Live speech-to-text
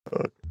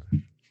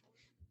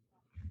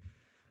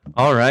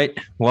All right.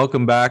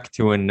 Welcome back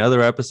to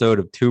another episode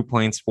of Two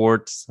Plane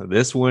Sports.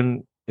 This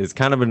one is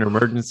kind of an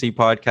emergency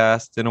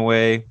podcast in a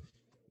way.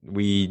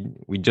 We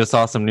just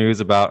saw some news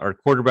about our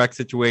quarterback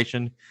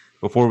situation.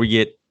 Before we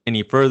get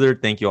any further,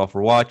 thank you all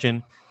for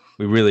watching.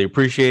 We really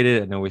appreciate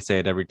it. I know we say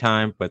it every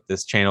time, but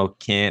this channel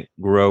can't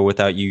grow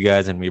without you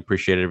guys, and we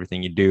appreciate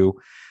everything you do.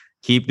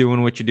 Keep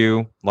doing what you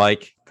do.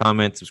 Like,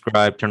 comment,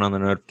 subscribe, turn on the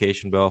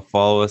notification bell,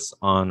 follow us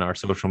on our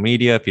social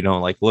media. If you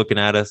don't like looking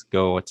at us,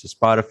 go to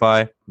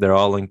Spotify. They're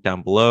all linked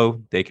down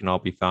below. They can all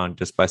be found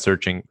just by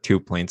searching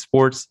Two Plane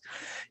Sports.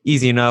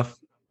 Easy enough.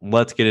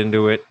 Let's get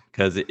into it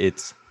because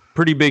it's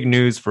pretty big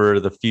news for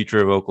the future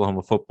of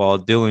Oklahoma football.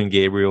 Dillon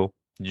Gabriel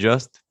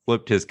just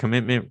flipped his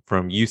commitment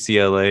from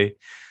UCLA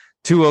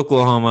to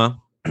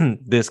Oklahoma.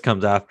 This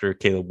comes after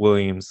Caleb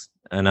Williams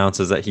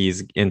announces that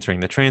he's entering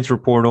the transfer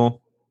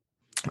portal.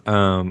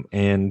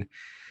 And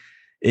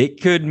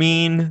it could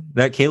mean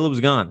that Caleb's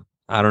gone.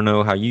 I don't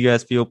know how you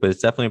guys feel, but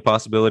it's definitely a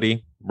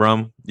possibility.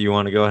 Rum, do you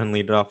want to go ahead and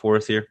lead it off for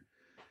us here?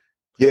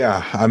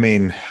 Yeah, I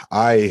mean,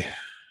 I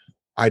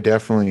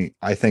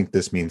think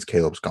this means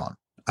Caleb's gone.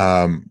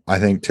 I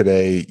think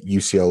today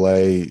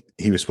UCLA,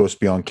 he was supposed to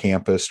be on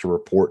campus to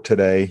report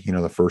today,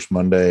 the first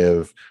Monday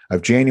of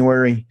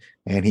January,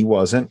 and he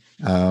wasn't.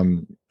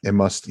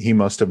 He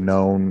must have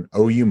known.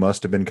 OU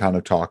must have been kind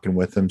of talking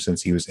with him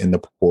since he was in the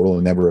portal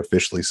and never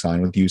officially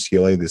signed with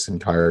UCLA this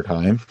entire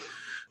time.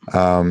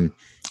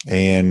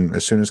 And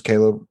as soon as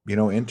Caleb,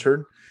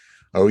 entered,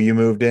 OU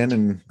moved in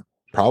and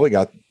probably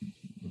got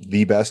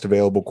the best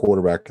available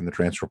quarterback in the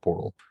transfer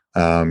portal.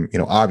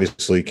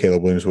 Obviously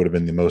Caleb Williams would have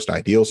been the most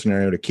ideal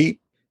scenario to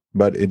keep,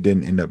 but it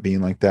didn't end up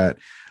being like that.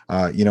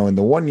 In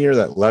the 1 year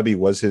that Lebby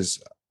was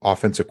his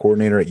offensive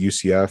coordinator at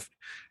UCF,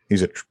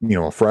 he's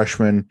a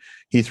freshman.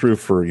 He threw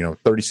for,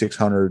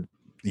 3,600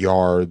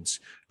 yards,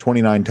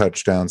 29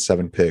 touchdowns,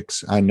 7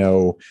 picks. I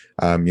know,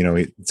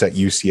 it's at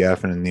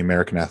UCF and in the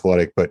American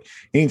Athletic, but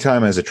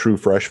anytime as a true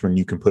freshman,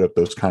 you can put up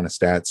those kind of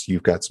stats,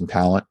 you've got some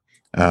talent.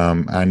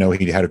 I know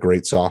he had a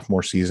great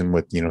sophomore season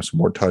with, some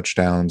more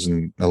touchdowns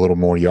and a little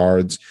more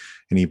yards,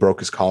 and he broke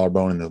his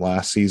collarbone in the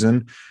last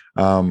season.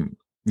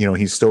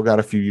 He's still got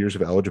a few years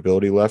of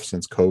eligibility left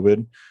since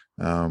COVID.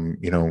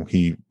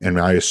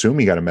 I assume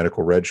he got a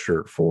medical red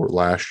shirt for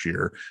last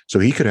year, so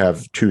he could have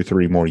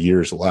 2-3 more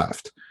years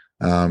left.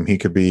 He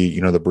could be,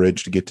 the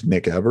bridge to get to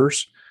Nick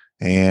Evers.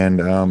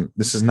 And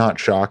this is not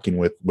shocking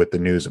with the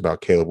news about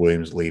Caleb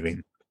Williams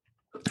leaving.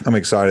 I'm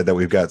excited that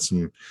we've got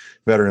some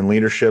veteran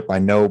leadership. I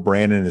know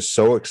Brandon is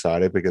so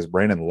excited because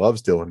Brandon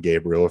loves Dillon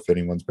Gabriel. If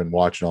anyone's been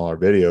watching all our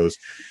videos,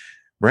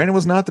 Brandon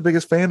was not the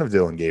biggest fan of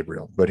Dillon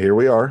Gabriel, but here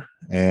we are,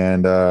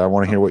 and I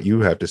want to hear what you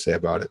have to say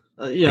about it.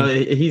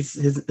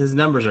 His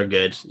numbers are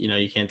good.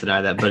 You can't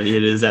deny that, but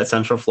it is at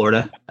Central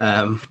Florida,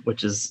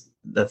 which is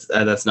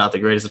that's not the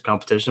greatest of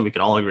competition. We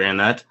can all agree on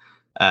that.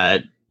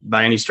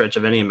 By any stretch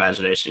of any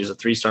imagination, he's a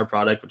 3-star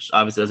product, which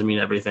obviously doesn't mean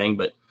everything,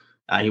 but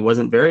he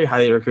wasn't very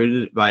highly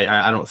recruited by,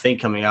 I don't think,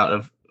 coming out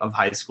of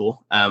high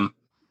school.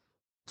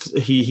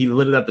 He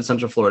lit it up at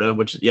Central Florida,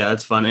 which, yeah,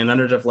 that's fun. And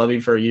under Jeff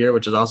Lebby for a year,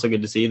 which is also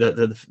good to see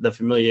the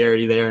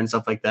familiarity there and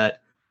stuff like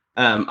that.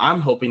 I'm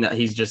hoping that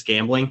he's just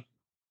gambling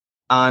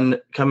on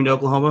coming to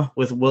Oklahoma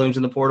with Williams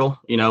in the portal.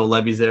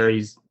 Lebby's there.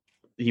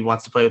 He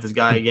wants to play with his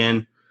guy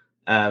again.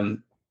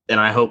 And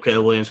I hope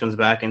Caleb Williams comes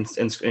back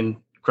and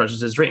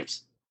crushes his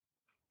dreams.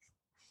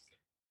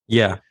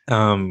 Yeah.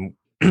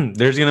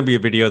 There's going to be a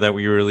video that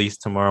we release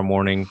tomorrow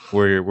morning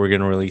where we're going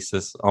to release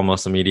this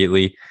almost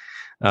immediately.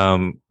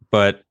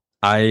 But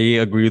I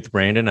agree with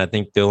Brandon. I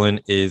think Dillon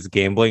is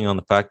gambling on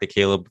the fact that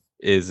Caleb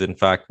is, in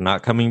fact,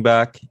 not coming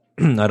back.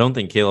 I don't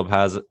think Caleb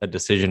has a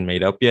decision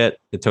made up yet.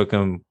 It took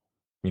him,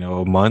 a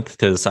month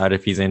to decide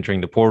if he's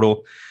entering the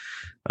portal,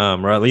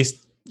 or at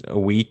least a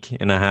week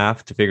and a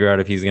half to figure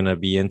out if he's going to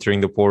be entering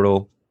the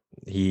portal.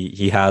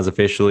 He has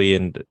officially,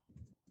 and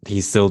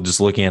he's still just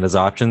looking at his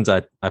options.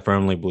 I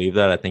firmly believe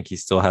that. I think he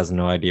still has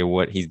no idea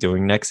what he's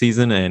doing next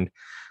season. And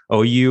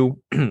OU,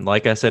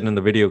 like I said in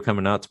the video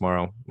coming out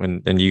tomorrow,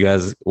 and you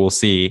guys will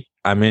see,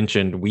 I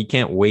mentioned we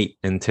can't wait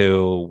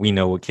until we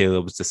know what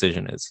Caleb's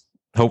decision is.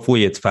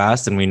 Hopefully it's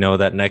fast and we know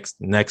that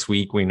next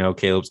week we know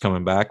Caleb's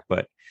coming back,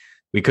 but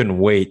we couldn't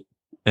wait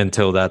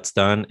until that's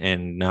done.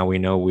 And now we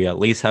know we at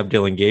least have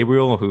Dillon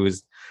Gabriel,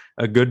 who's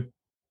a good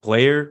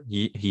player.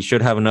 He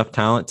should have enough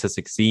talent to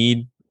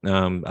succeed.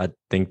 I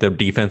think the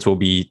defense will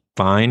be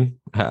fine,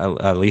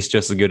 at least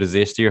just as good as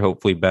this year,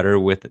 hopefully better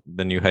with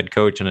the new head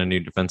coach and a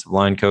new defensive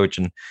line coach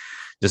and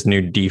just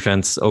new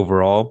defense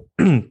overall.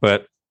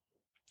 But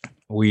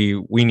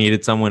we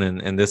needed someone,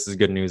 and this is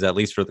good news, at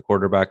least for the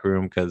quarterback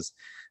room, because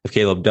if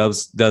Caleb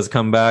does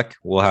come back,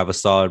 we'll have a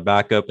solid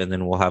backup, and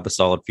then we'll have a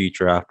solid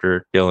future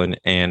after Dillon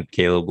and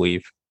Caleb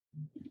leave.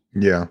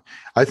 Yeah,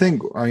 I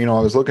think, I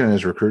was looking at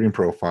his recruiting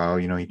profile.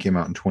 He came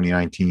out in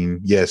 2019.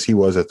 Yes, he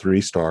was a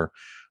 3-star.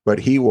 But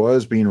he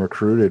was being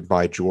recruited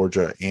by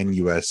Georgia and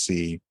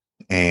USC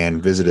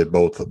and visited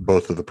both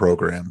of the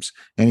programs,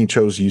 and he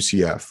chose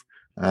UCF.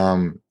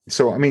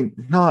 So, I mean,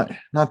 not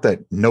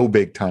that no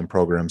big time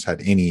programs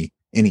had any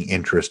any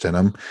interest in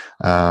him.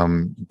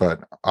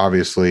 But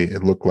obviously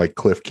it looked like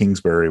Cliff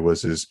Kingsbury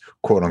was his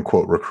quote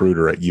unquote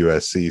recruiter at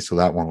USC. So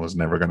that one was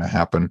never going to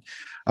happen.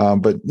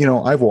 But,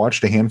 I've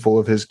watched a handful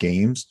of his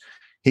games.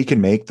 He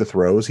can make the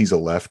throws. He's a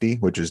lefty,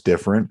 which is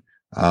different.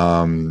 It's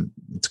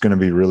going to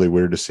be really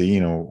weird to see,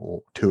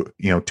 Tua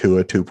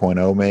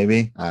 2.0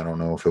 maybe. I don't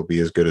know if he'll be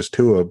as good as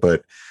Tua,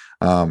 but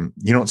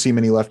you don't see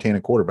many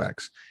left-handed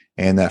quarterbacks.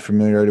 And that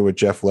familiarity with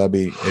Jeff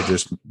Lebby, it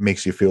just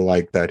makes you feel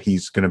like that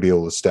he's going to be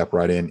able to step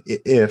right in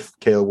if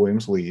Caleb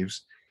Williams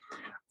leaves.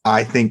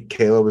 I think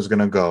Caleb is going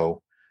to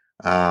go.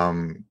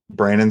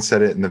 Brandon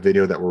said it in the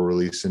video that we're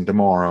releasing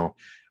tomorrow.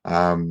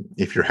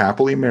 If you're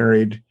happily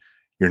married,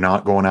 you're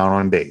not going out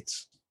on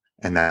dates.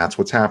 And that's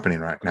what's happening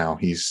right now.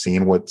 He's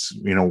seeing what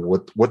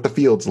the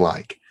field's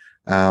like.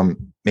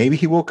 Maybe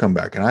he will come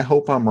back, and I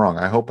hope I'm wrong.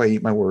 I hope I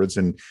eat my words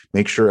and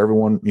make sure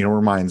everyone,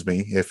 reminds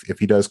me if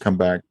he does come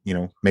back,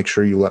 make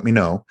sure you let me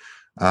know.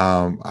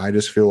 I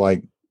just feel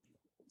like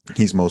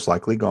he's most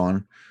likely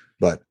gone,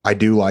 but I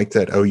do like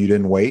that. Oh, you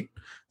didn't wait.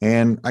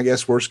 And I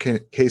guess worst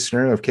case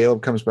scenario, if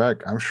Caleb comes back,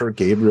 I'm sure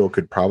Gabriel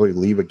could probably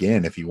leave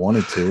again if he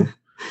wanted to.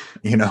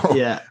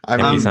 Yeah. I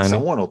mean,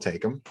 someone will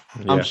take him.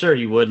 I'm sure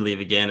he would leave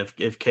again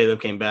if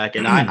Caleb came back.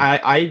 And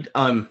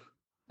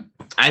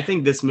I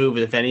think this move,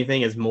 if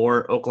anything, is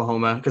more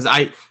Oklahoma, because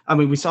I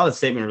mean, we saw the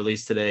statement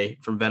released today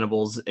from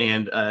Venables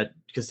and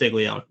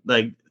Castiglione.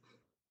 Like,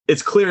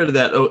 it's clear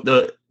that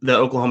the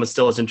Oklahoma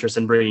still has interest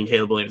in bringing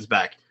Caleb Williams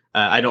back.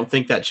 I don't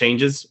think that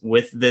changes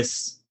with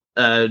this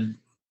Dillon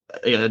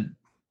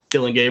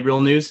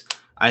Gabriel news.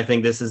 I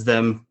think this is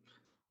them,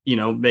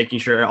 making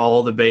sure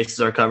all the bases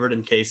are covered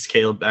in case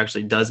Caleb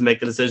actually does make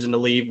the decision to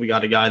leave. We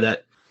got a guy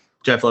that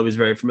Jeff Lebby is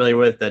very familiar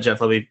with, that Jeff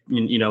Lebby,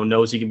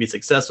 knows he can be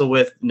successful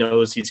with,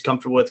 knows he's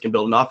comfortable with, can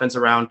build an offense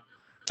around,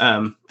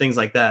 things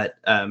like that.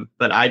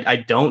 But I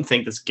don't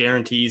think this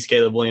guarantees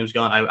Caleb Williams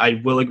gone.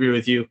 I will agree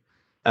with you.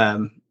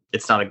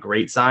 It's not a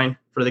great sign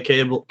for the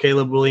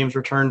Caleb Williams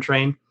return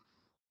train,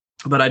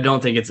 but I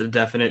don't think it's a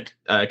definite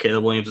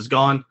Caleb Williams is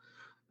gone.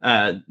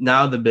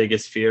 Now the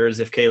biggest fear is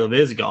if Caleb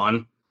is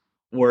gone,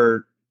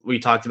 we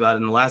talked about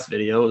in the last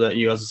video that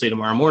you guys will see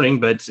tomorrow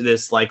morning, but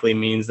this likely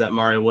means that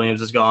Mario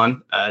Williams is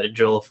gone,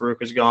 Joel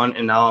Farouk is gone,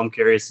 and now I'm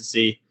curious to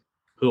see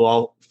who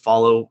all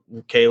follow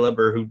Caleb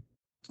or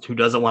who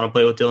doesn't want to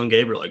play with Dillon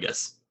Gabriel, I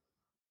guess.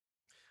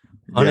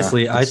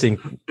 Honestly, I think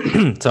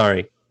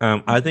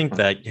I think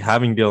that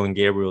having Dillon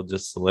Gabriel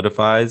just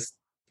solidifies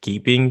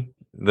keeping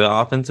the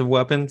offensive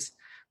weapons.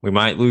 We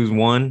might lose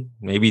one,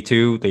 maybe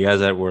two. The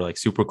guys that were like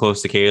super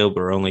close to Caleb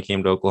or only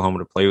came to Oklahoma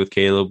to play with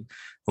Caleb,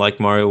 like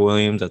Mario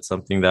Williams. That's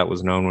something that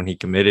was known when he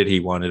committed.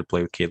 He wanted to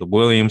play with Caleb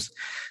Williams.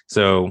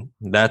 So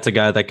that's a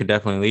guy that could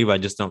definitely leave. I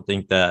just don't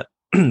think that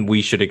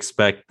we should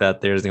expect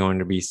that there's going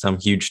to be some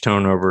huge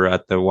turnover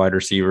at the wide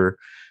receiver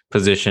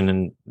position,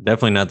 and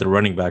definitely not the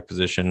running back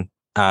position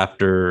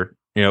after,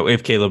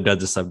 if Caleb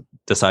does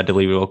decide to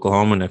leave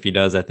Oklahoma. And if he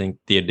does, I think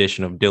the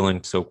addition of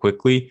Dillon so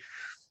quickly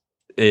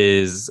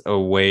is a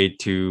way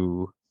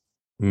to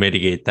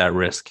mitigate that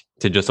risk,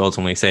 to just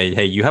ultimately say,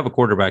 hey, you have a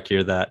quarterback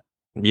here that,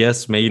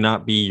 yes, may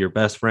not be your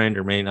best friend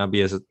or may not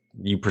be as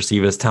you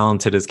perceive as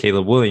talented as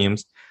Caleb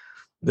Williams,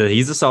 that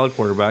he's a solid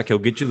quarterback. He'll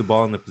get you the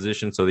ball in the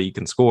position so that you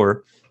can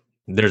score.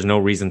 There's no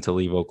reason to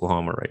leave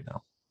Oklahoma right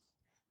now.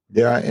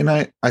 Yeah, and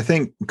I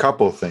think a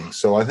couple of things.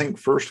 So I think,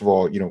 first of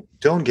all,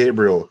 Dillon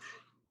Gabriel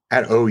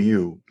at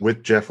OU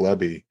with Jeff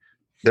Lebby,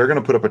 they're going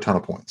to put up a ton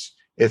of points.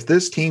 If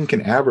this team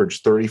can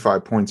average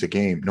 35 points a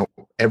game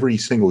every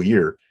single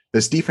year,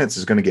 this defense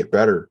is going to get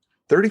better.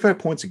 35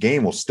 points a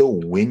game will still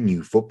win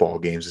you football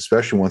games,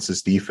 especially once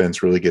this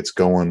defense really gets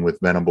going with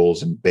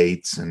Venables and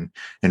Bates and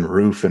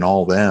Roof and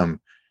all them.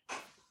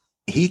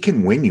 He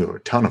can win you a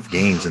ton of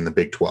games in the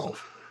Big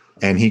 12.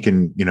 And he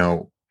can,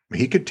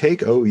 he could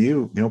take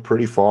OU,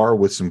 pretty far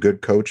with some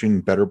good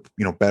coaching, better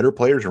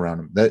players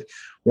around him. That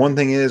one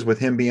thing is, with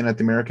him being at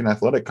the American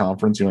Athletic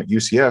Conference, at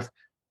UCF,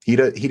 he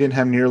didn't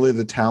have nearly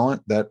the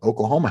talent that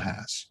Oklahoma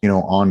has,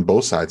 on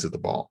both sides of the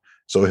ball.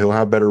 So he'll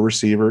have better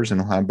receivers and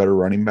he'll have better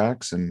running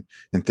backs and,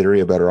 in theory,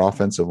 a better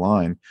offensive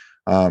line.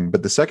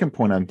 But the second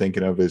point I'm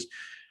thinking of is,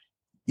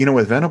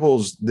 with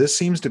Venables, this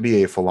seems to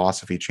be a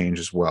philosophy change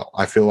as well.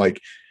 I feel like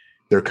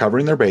they're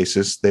covering their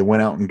bases. They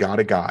went out and got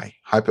a guy.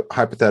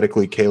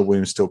 Hypothetically, Caleb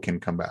Williams still can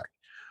come back.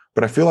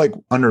 But I feel like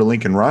under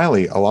Lincoln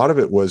Riley, a lot of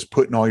it was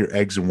putting all your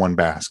eggs in one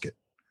basket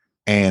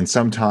and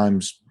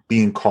sometimes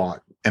being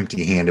caught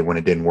empty-handed when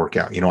it didn't work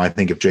out. I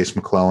think of Jace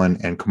McClellan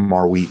and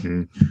Kamar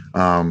Wheaton,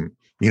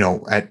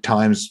 at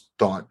times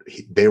thought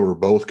they were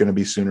both going to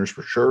be Sooners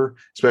for sure,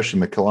 especially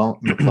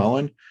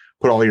McClellan.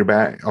 Put all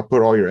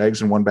your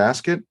eggs in one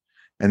basket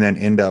and then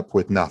end up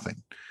with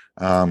nothing.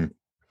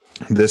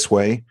 This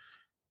way,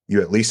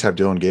 you at least have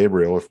Dillon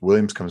Gabriel. If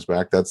Williams comes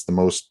back, that's the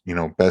most,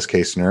 best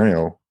case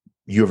scenario.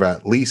 You've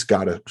at least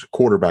got a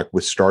quarterback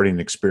with starting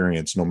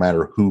experience no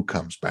matter who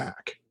comes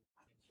back.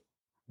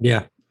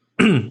 Yeah,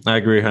 I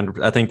agree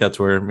 100%. I think that's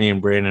where me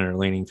and Brandon are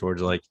leaning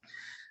towards. Like,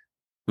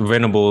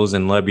 Venables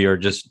and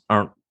Lebby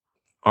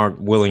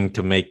aren't willing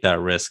to make that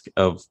risk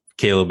of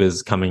Caleb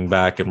is coming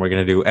back and we're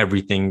going to do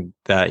everything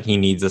that he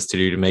needs us to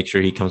do to make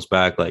sure he comes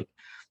back. Like,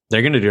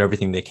 they're going to do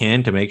everything they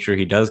can to make sure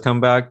he does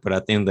come back. But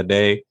at the end of the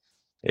day,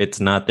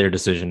 it's not their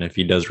decision if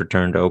he does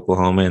return to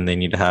Oklahoma, and they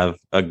need to have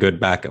a good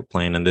backup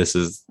plan. And this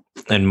is,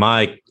 in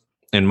my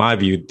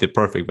view, the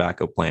perfect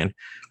backup plan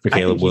for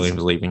Caleb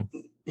Williams leaving.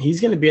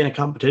 He's going to be in a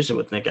competition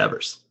with Nick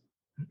Evers.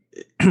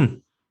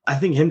 I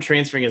think him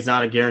transferring is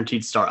not a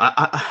guaranteed start.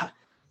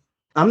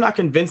 I'm not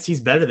convinced he's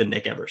better than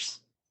Nick Evers.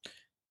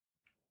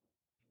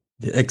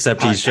 Except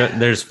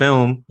there's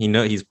film.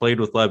 He's played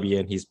with Lebby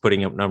and he's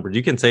putting up numbers.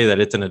 You can say that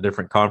it's in a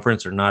different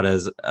conference or not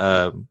as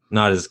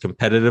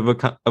competitive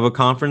of a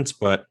conference,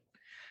 but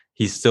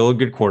he's still a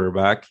good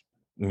quarterback.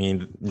 I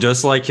mean,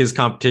 just like his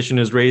competition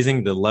is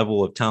raising, the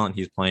level of talent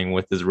he's playing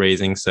with is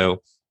raising.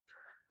 So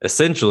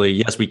essentially,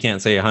 yes, we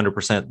can't say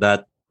 100%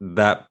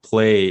 that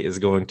play is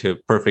going to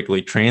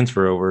perfectly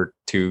transfer over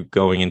to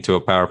going into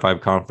a Power 5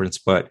 conference,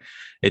 but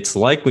it's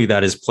likely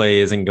that his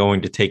play isn't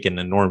going to take an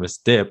enormous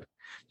dip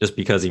just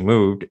because he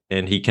moved,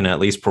 and he can at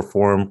least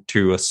perform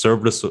to a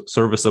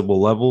serviceable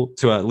level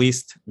to at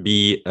least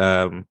be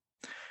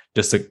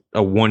just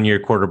a one-year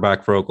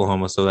quarterback for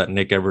Oklahoma so that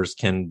Nick Evers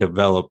can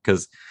develop.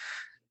 Because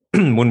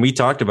when we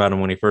talked about him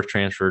when he first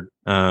transferred,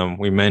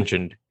 we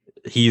mentioned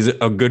he's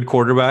a good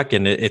quarterback,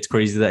 and it's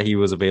crazy that he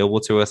was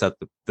available to us at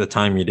the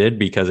time he did,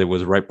 because it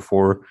was right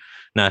before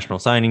National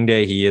Signing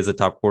Day. He is a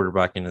top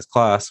quarterback in his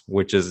class,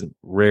 which is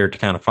rare to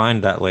kind of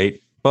find that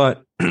late,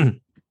 but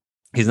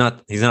he's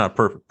not a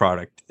perfect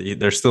product.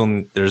 There's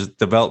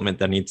development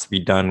that needs to be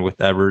done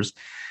with Evers.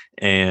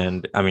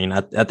 And I mean,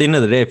 at the end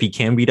of the day, if he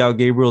can beat out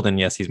Gabriel, then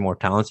yes, he's more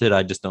talented.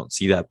 I just don't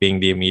see that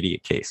being the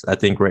immediate case. I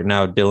think right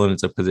now Dylan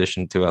is in a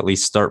position to at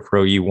least start for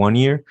OU 1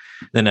 year,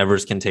 then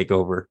Evers can take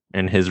over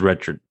in his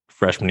redshirt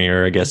freshman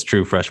year, I guess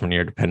true freshman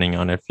year, depending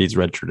on if he's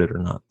redshirted or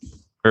not,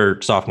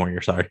 or sophomore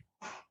year. Sorry.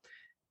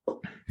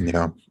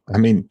 Yeah, I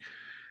mean,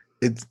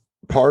 it's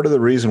part of the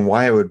reason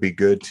why it would be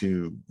good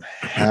to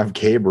have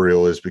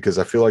Gabriel is because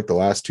I feel like the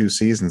last 2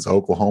 seasons,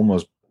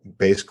 Oklahoma's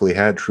basically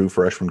had true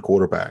freshman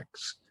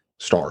quarterbacks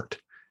start,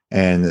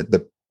 and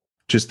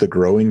the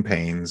growing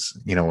pains,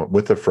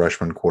 with a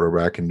freshman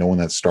quarterback and no one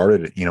that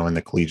started, in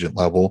the collegiate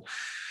level,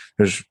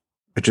 it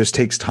just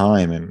takes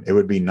time. And it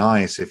would be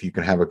nice if you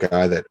can have a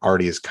guy that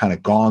already has kind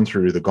of gone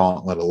through the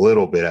gauntlet a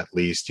little bit, at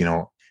least, in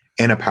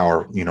a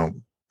power,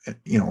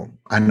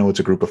 I know it's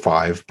a group of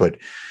 5, but,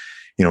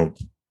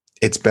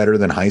 it's better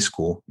than high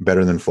school,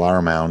 better than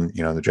Flower Mound,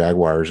 the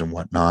Jaguars and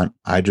whatnot.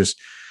 I just,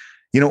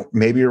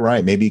 maybe you're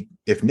right. Maybe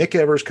if Nick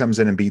Evers comes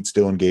in and beats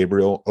Dylan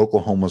Gabriel,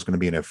 Oklahoma's going to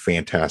be in a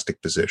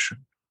fantastic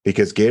position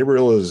because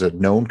Gabriel is a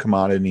known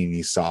commodity and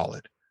he's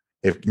solid.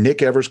 If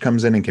Nick Evers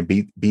comes in and can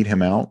beat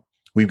him out,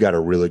 we've got a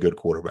really good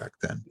quarterback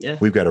then. Yeah.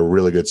 We've got a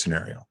really good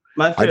scenario.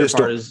 My favorite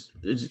part is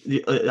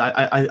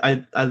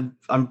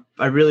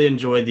I really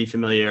enjoy the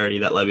familiarity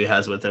that Lebby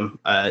has with him.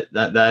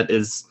 That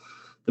is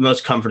the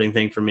most comforting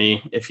thing for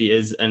me if he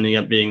is ending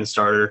up being the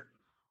starter.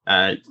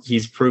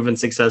 He's proven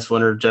successful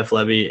under Jeff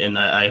Lebby, and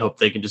I hope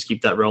they can just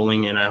keep that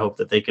rolling, and I hope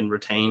that they can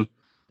retain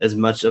as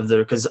much of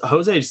their – because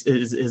Jose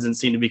isn't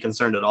seem to be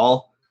concerned at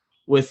all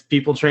with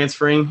people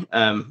transferring.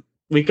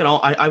 We can all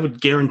 – I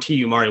would guarantee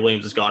you Mario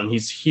Williams is gone.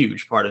 He's a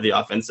huge part of the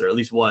offense, or at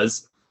least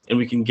was, and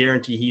we can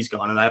guarantee he's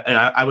gone. And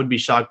I would be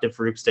shocked if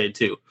Farouk stayed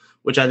too,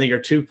 which I think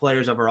are 2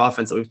 players of our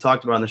offense that we've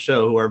talked about on the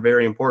show who are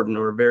very important,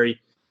 who are very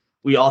 –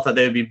 we all thought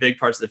they would be big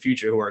parts of the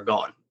future who are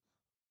gone.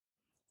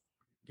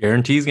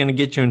 Guarantee's going to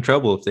get you in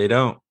trouble if they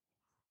don't.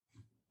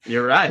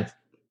 You're right.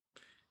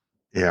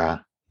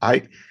 Yeah.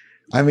 I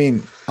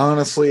mean,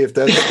 honestly, if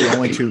that's the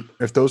only 2,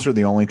 if those are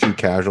the only 2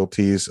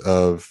 casualties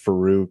of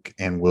Farouk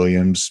and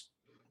Williams,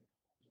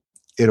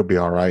 it'll be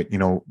all right.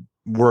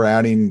 We're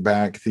adding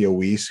back Theo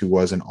Weiss, who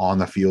wasn't on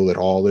the field at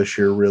all this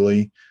year,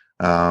 really.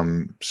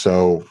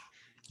 So,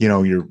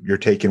 you're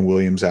taking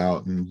Williams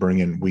out and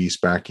bringing Weiss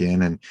back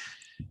in, and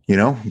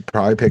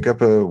probably pick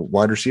up a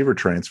wide receiver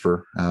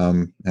transfer.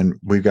 And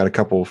we've got a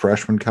couple of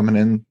freshmen coming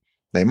in.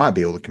 They might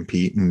be able to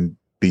compete and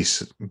be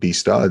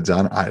studs.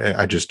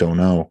 I just don't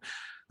know.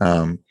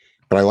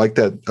 But I like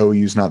that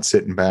OU's not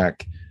sitting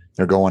back.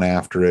 They're going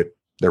after it.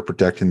 They're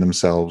protecting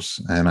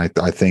themselves. And I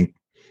think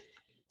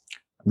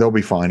they'll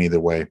be fine either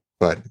way.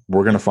 But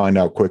we're going to find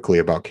out quickly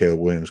about Caleb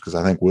Williams, because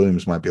I think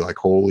Williams might be like,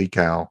 holy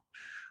cow,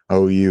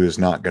 OU is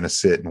not going to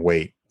sit and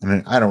wait.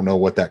 And I don't know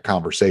what that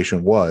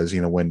conversation was,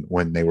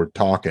 when they were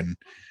talking,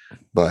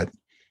 but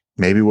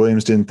maybe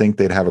Williams didn't think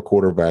they'd have a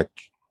quarterback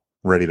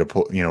ready to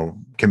put,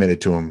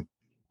 committed to him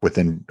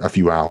within a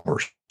few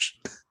hours.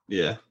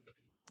 Yeah.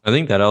 I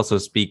think that also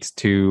speaks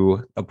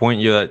to a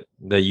point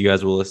that you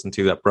guys will listen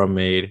to that Brum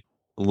made,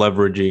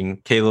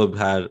 leveraging. Caleb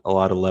had a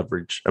lot of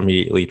leverage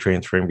immediately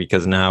transferring,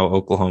 because now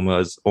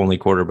Oklahoma's only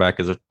quarterback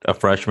is a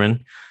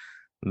freshman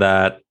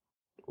that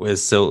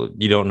is still,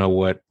 you don't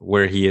know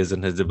where he is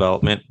in his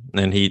development.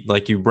 And he,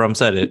 like Brum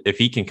said, if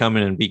he can come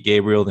in and beat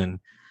Gabriel, then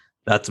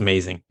that's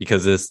amazing,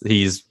 because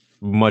he's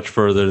much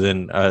further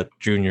than a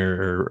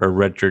junior or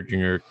redshirt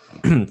junior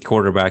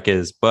quarterback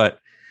is. But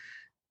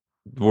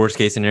worst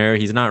case scenario,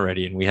 he's not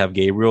ready, and we have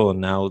Gabriel,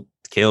 and now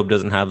Caleb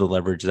doesn't have the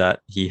leverage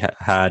that he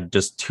had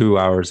just 2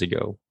 hours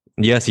ago.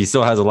 Yes, he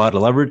still has a lot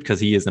of leverage because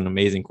he is an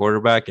amazing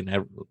quarterback, and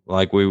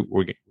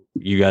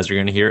you guys are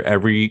going to hear,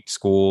 every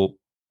school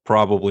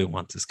probably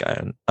wants this guy,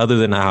 and other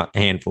than a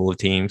handful of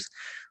teams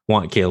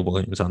want Caleb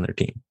Williams on their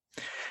team.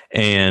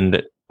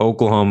 And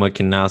Oklahoma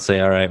can now say,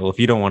 all right, well, if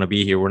you don't want to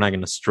be here, we're not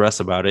going to stress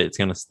about it. It's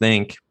going to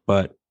stink,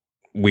 but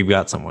we've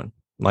got someone,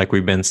 like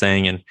we've been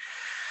saying. And I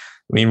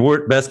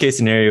mean, best case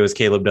scenario is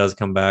Caleb does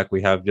come back.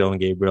 We have Dillon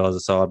Gabriel as a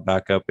solid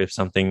backup. If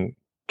something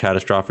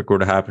catastrophic were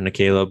to happen to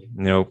Caleb,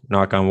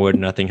 knock on wood,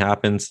 nothing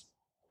happens.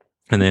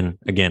 And then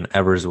again,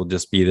 Evers will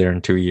just be there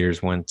in 2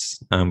 years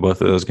once both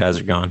of those guys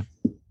are gone.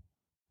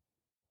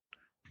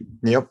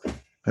 Yep.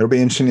 It'll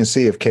be interesting to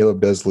see if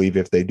Caleb does leave,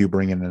 if they do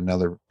bring in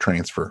another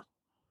transfer.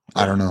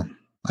 I don't know.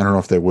 I don't know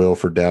if they will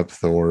for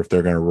depth, or if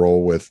they're going to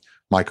roll with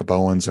Micah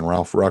Bowens and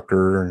Ralph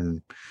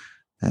Rucker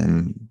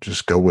and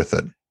just go with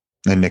it.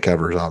 And Nick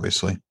Evers,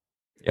 obviously.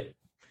 Yep.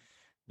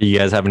 Do you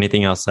guys have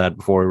anything else to add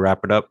before we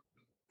wrap it up?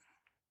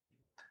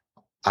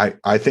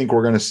 I think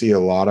we're going to see a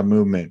lot of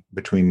movement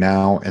between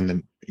now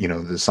and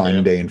the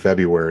signing day in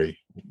February.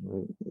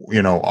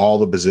 All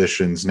the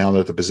positions, now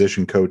that the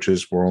position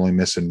coaches, we're only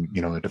missing,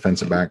 the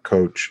defensive back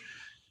coach,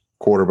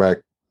 quarterback,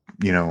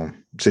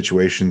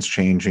 situations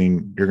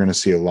changing. You're going to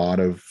see a lot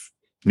of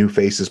new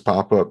faces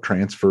pop up,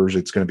 transfers.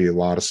 It's going to be a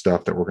lot of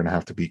stuff that we're going to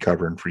have to be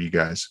covering for you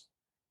guys.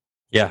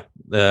 Yeah.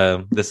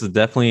 This is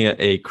definitely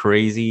a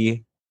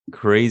crazy,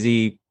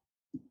 crazy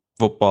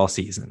football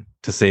season,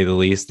 to say the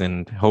least.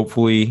 And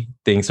hopefully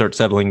things start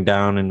settling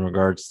down in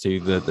regards to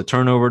the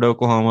turnover at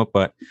Oklahoma,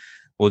 but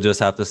we'll just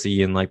have to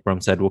see. And like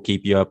Brum said, we'll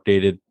keep you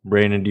updated.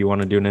 Brandon, do you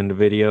want to do an end of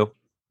video?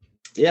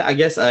 Yeah, I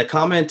guess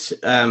comment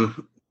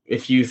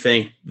if you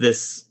think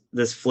this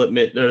flip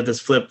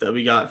that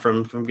we got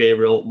from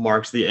Gabriel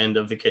marks the end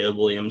of the Caleb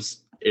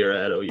Williams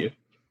era at OU.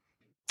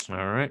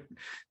 All right.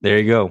 There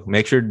you go.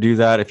 Make sure to do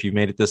that if you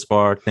made it this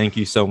far. Thank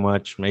you so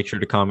much. Make sure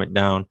to comment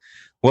down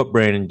what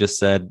Brandon just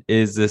said.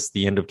 Is this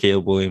the end of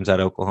Caleb Williams at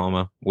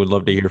Oklahoma? Would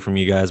love to hear from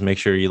you guys. Make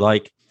sure you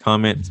like,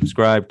 comment,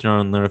 subscribe, turn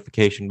on the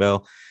notification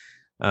bell,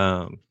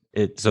 so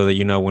that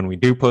you know when we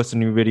do post a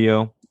new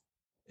video.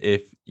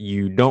 If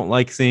you don't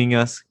like seeing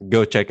us,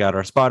 go check out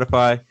our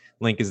Spotify.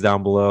 Link is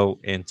down below,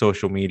 and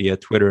social media,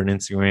 Twitter and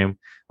Instagram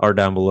are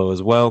down below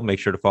as well. Make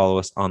sure to follow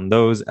us on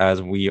those,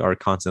 as we are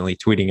constantly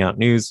tweeting out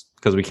news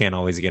because we can't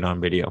always get on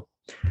video.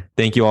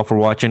 Thank you all for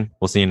watching.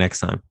 We'll see you next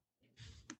time.